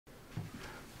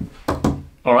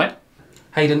All right.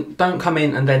 Hayden, don't come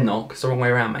in and then knock. It's the wrong way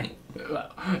around, mate.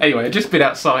 Anyway, I just been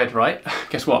outside, right?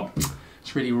 Guess what?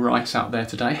 It's really rice out there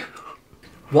today.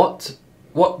 What?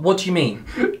 What do you mean?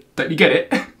 Don't you get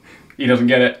it? He doesn't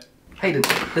get it. Hayden,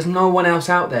 there's no one else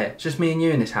out there. It's just me and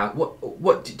you in this house.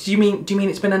 What do you mean? Do you mean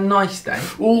it's been a nice day?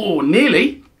 Oh,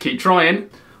 nearly. Keep trying.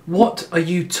 What are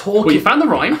you talking? Well, you found the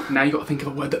rhyme. Now you've got to think of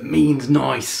a word that means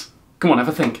nice. Come on, have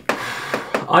a think.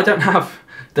 I don't have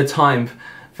the time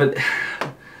for...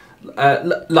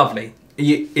 lovely.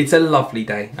 It's a lovely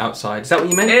day outside. Is that what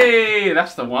you meant? Hey,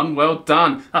 that's the one. Well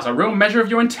done. That's a real measure of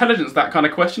your intelligence, that kind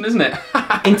of question, isn't it?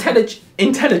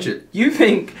 Intelligent? You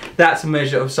think that's a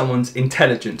measure of someone's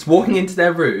intelligence? Walking into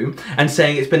their room and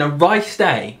saying it's been a rice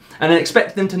day and then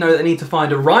expecting them to know that they need to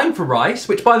find a rhyme for rice,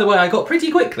 which by the way I got pretty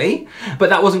quickly, but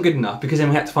that wasn't good enough because then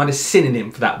we had to find a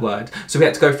synonym for that word. So we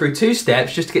had to go through 2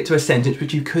 steps just to get to a sentence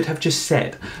which you could have just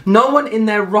said. No one in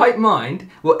their right mind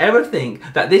will ever think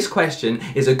that this question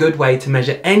is a good way to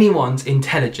measure anyone's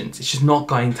intelligence. It's just not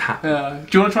going to happen.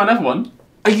 Do you want to try another one?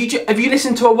 Have you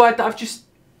listened to a word that I've just...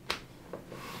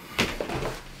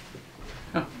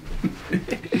 Oh.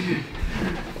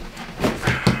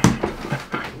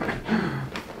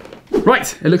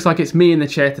 Right, it looks like it's me in the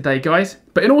chair today, guys.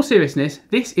 But in all seriousness,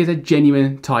 this is a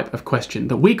genuine type of question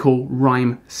that we call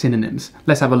rhyme synonyms.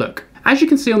 Let's have a look. As you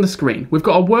can see on the screen, we've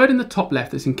got a word in the top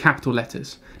left that's in capital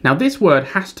letters. Now this word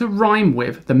has to rhyme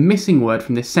with the missing word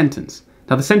from this sentence.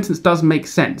 Now the sentence does make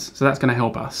sense, so that's going to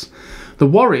help us. The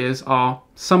Warriors are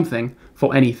something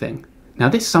for anything. Now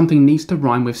this something needs to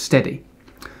rhyme with steady.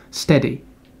 Steady,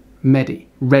 medi,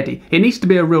 ready. It needs to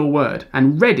be a real word,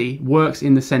 and ready works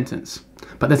in the sentence.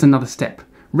 But there's another step.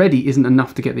 Ready isn't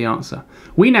enough to get the answer.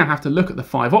 We now have to look at the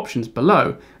 5 options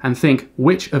below and think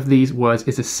which of these words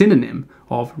is a synonym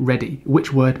of ready,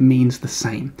 which word means the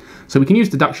same. So we can use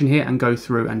deduction here and go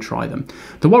through and try them.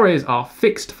 The Warriors are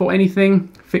fixed for anything.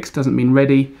 Fixed doesn't mean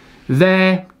ready.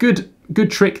 There, good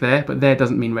trick there, but there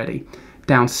doesn't mean ready.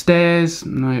 Downstairs,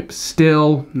 nope.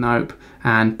 Still, nope.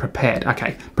 And prepared.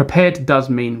 Okay, prepared does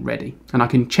mean ready, and I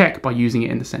can check by using it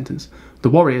in the sentence. The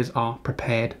Warriors are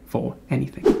prepared for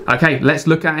anything. Okay, let's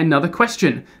look at another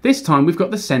question. This time we've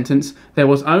got the sentence, there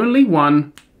was only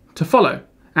one to follow,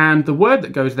 and the word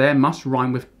that goes there must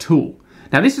rhyme with tool.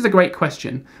 Now this is a great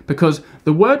question because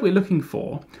the word we're looking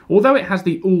for, although it has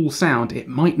the ool sound, it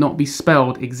might not be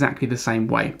spelled exactly the same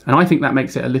way, and I think that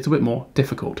makes it a little bit more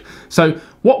difficult. So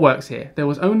what works here? There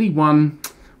was only one...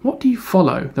 What do you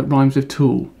follow that rhymes with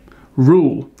tool?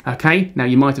 Rule, okay? Now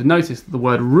you might have noticed that the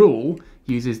word rule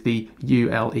uses the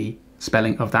U-L-E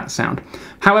spelling of that sound.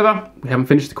 However, we haven't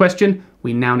finished the question.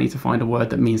 We now need to find a word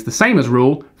that means the same as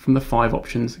rule from the 5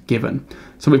 options given.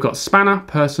 So we've got spanner,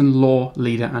 person, law,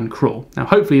 leader, and cruel. Now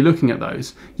hopefully looking at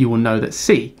those, you will know that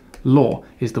C, law,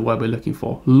 is the word we're looking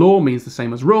for. Law means the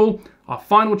same as rule. Our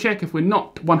final check, if we're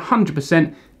not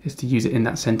 100%, is to use it in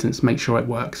that sentence, make sure it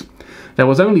works. There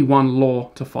was only one law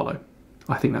to follow.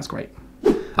 I think that's great.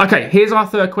 Okay, here's our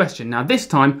 3rd question. Now this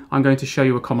time, I'm going to show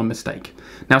you a common mistake.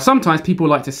 Now sometimes people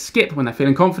like to skip when they're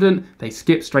feeling confident, they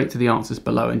skip straight to the answers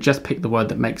below and just pick the word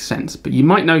that makes sense. But you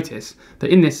might notice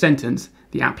that in this sentence,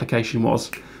 the application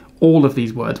was, all of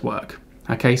these words work.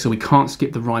 Okay, so we can't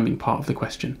skip the rhyming part of the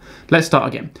question. Let's start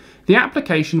again. The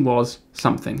application was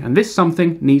something, and this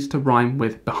something needs to rhyme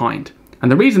with behind.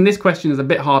 And the reason this question is a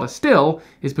bit harder still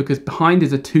is because behind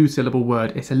is a 2-syllable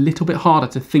word. It's a little bit harder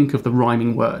to think of the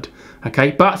rhyming word,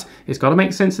 okay? But it's got to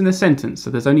make sense in the sentence,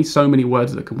 so there's only so many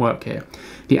words that can work here.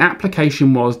 The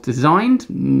application was designed?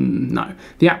 No.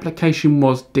 The application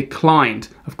was declined.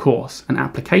 Of course, an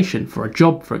application for a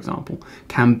job, for example,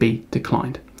 can be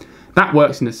declined. That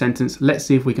works in the sentence. Let's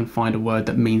see if we can find a word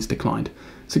that means declined.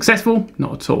 Successful?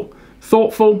 Not at all.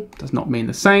 Thoughtful? Does not mean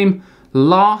the same.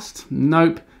 Last?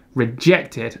 Nope.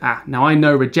 Rejected. Now I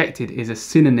know rejected is a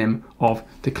synonym of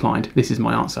declined. This is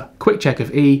my answer. Quick check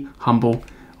of E, humble.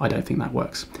 I don't think that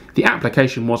works. The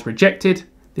application was rejected.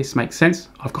 This makes sense.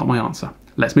 I've got my answer.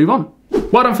 Let's move on.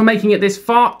 Well done for making it this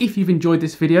far. If you've enjoyed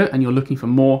this video and you're looking for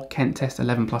more Kent Test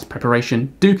 11 Plus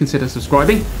preparation, do consider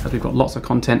subscribing as we've got lots of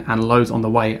content and loads on the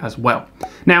way as well.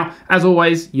 Now, as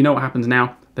always, you know what happens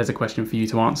now. There's a question for you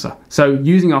to answer. So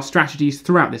using our strategies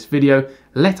throughout this video,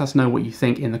 let us know what you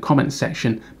think in the comments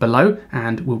section below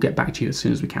and we'll get back to you as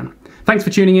soon as we can. Thanks for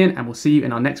tuning in and we'll see you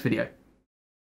in our next video.